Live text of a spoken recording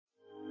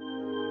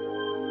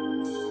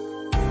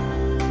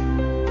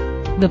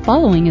The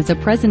following is a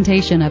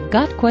presentation of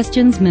Got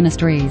Questions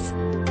Ministries.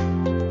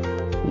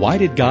 Why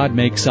did God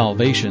make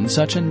salvation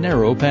such a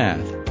narrow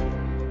path?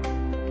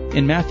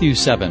 In Matthew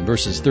 7,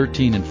 verses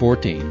 13 and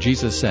 14,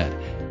 Jesus said,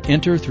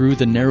 "Enter through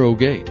the narrow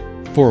gate,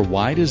 for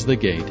wide is the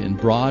gate and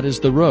broad is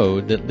the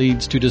road that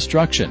leads to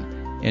destruction,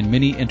 and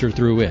many enter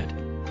through it.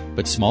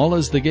 But small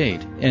is the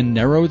gate and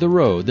narrow the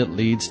road that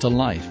leads to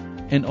life,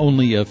 and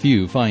only a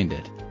few find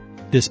it."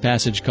 This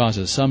passage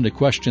causes some to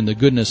question the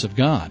goodness of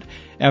God.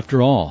 After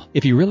all,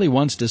 if He really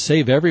wants to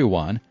save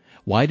everyone,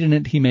 why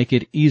didn't He make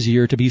it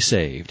easier to be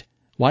saved?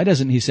 Why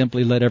doesn't He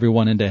simply let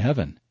everyone into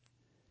heaven?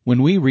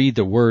 When we read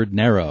the word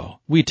narrow,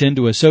 we tend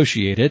to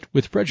associate it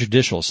with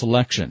prejudicial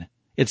selection.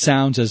 It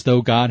sounds as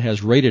though God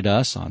has rated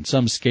us on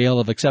some scale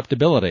of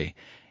acceptability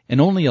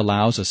and only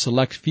allows a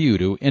select few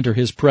to enter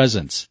His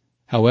presence.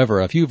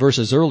 However, a few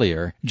verses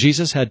earlier,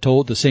 Jesus had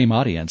told the same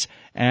audience,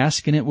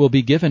 "Ask and it will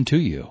be given to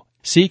you.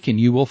 Seek and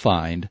you will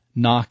find.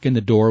 Knock and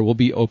the door will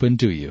be opened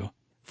to you.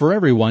 For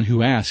everyone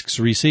who asks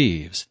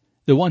receives.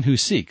 The one who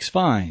seeks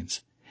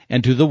finds.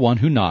 And to the one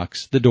who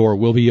knocks the door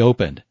will be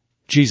opened."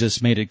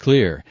 Jesus made it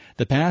clear,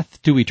 the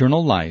path to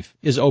eternal life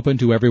is open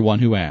to everyone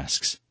who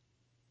asks.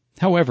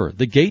 However,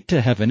 the gate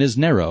to heaven is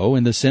narrow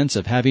in the sense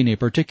of having a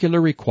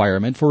particular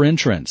requirement for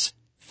entrance: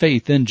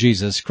 faith in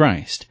Jesus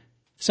Christ.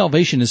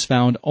 Salvation is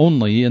found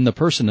only in the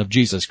person of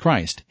Jesus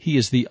Christ. He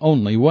is the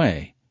only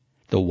way.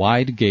 The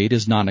wide gate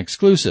is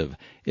non-exclusive.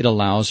 It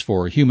allows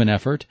for human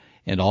effort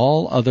and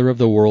all other of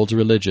the world's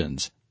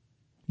religions.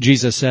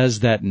 Jesus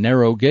says that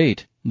narrow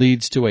gate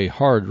leads to a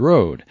hard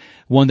road,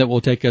 one that will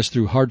take us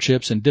through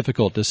hardships and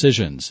difficult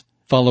decisions.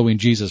 Following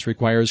Jesus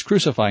requires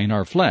crucifying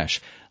our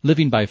flesh,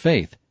 living by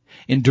faith,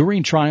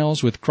 enduring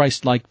trials with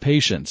Christ-like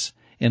patience,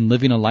 and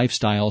living a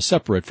lifestyle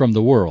separate from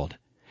the world.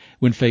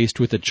 When faced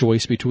with the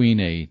choice between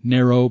a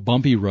narrow,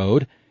 bumpy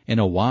road and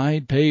a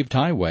wide, paved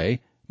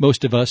highway,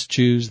 most of us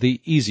choose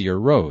the easier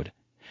road.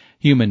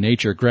 Human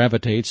nature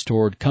gravitates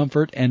toward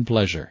comfort and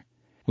pleasure.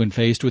 When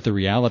faced with the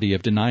reality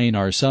of denying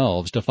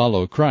ourselves to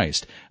follow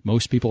Christ,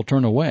 most people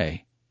turn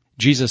away.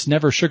 Jesus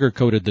never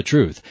sugarcoated the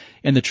truth,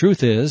 and the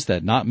truth is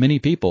that not many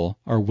people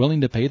are willing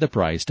to pay the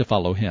price to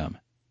follow Him.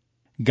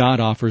 God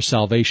offers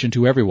salvation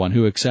to everyone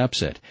who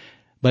accepts it,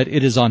 but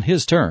it is on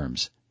His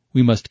terms.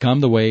 We must come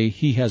the way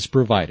He has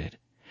provided.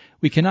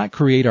 We cannot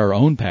create our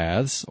own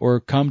paths or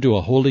come to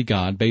a holy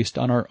God based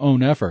on our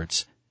own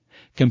efforts.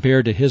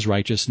 Compared to His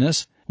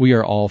righteousness, we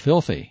are all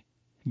filthy.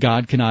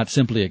 God cannot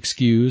simply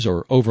excuse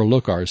or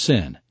overlook our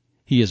sin.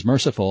 He is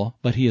merciful,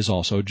 but He is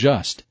also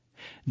just.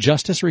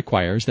 Justice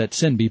requires that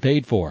sin be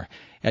paid for.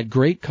 At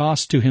great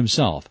cost to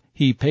Himself,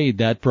 He paid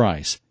that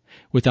price.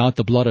 Without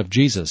the blood of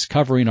Jesus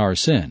covering our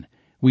sin,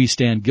 we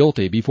stand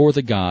guilty before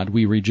the God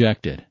we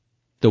rejected.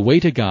 The way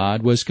to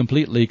God was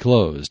completely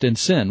closed, and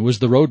sin was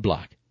the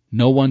roadblock.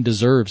 No one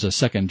deserves a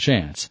second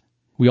chance.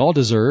 We all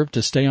deserve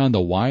to stay on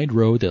the wide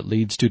road that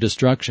leads to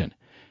destruction.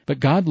 But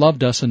God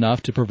loved us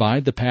enough to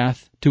provide the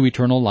path to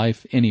eternal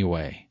life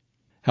anyway.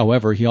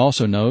 However, He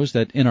also knows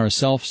that in our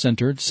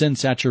self-centered,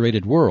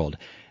 sin-saturated world,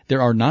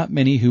 there are not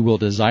many who will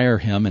desire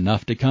Him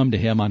enough to come to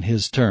Him on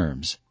His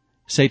terms.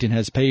 Satan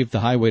has paved the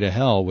highway to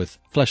hell with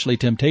fleshly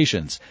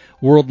temptations,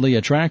 worldly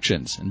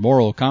attractions, and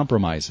moral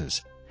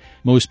compromises.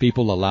 Most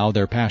people allow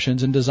their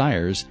passions and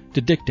desires to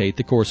dictate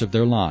the course of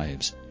their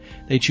lives.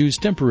 They choose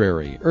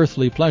temporary,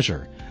 earthly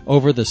pleasure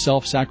over the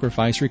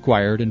self-sacrifice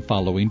required in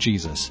following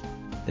Jesus.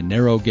 The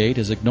narrow gate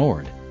is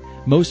ignored.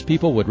 Most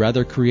people would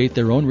rather create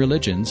their own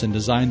religions and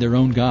design their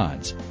own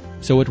gods.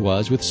 So it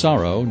was with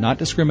sorrow, not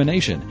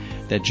discrimination,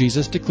 that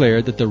Jesus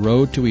declared that the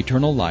road to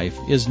eternal life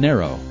is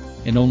narrow,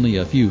 and only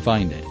a few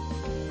find it.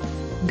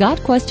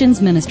 Got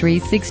Questions Ministry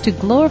seeks to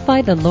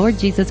glorify the Lord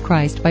Jesus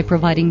Christ by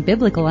providing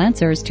biblical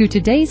answers to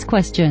today's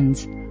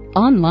questions.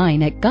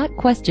 Online at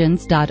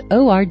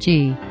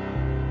GotQuestions.org.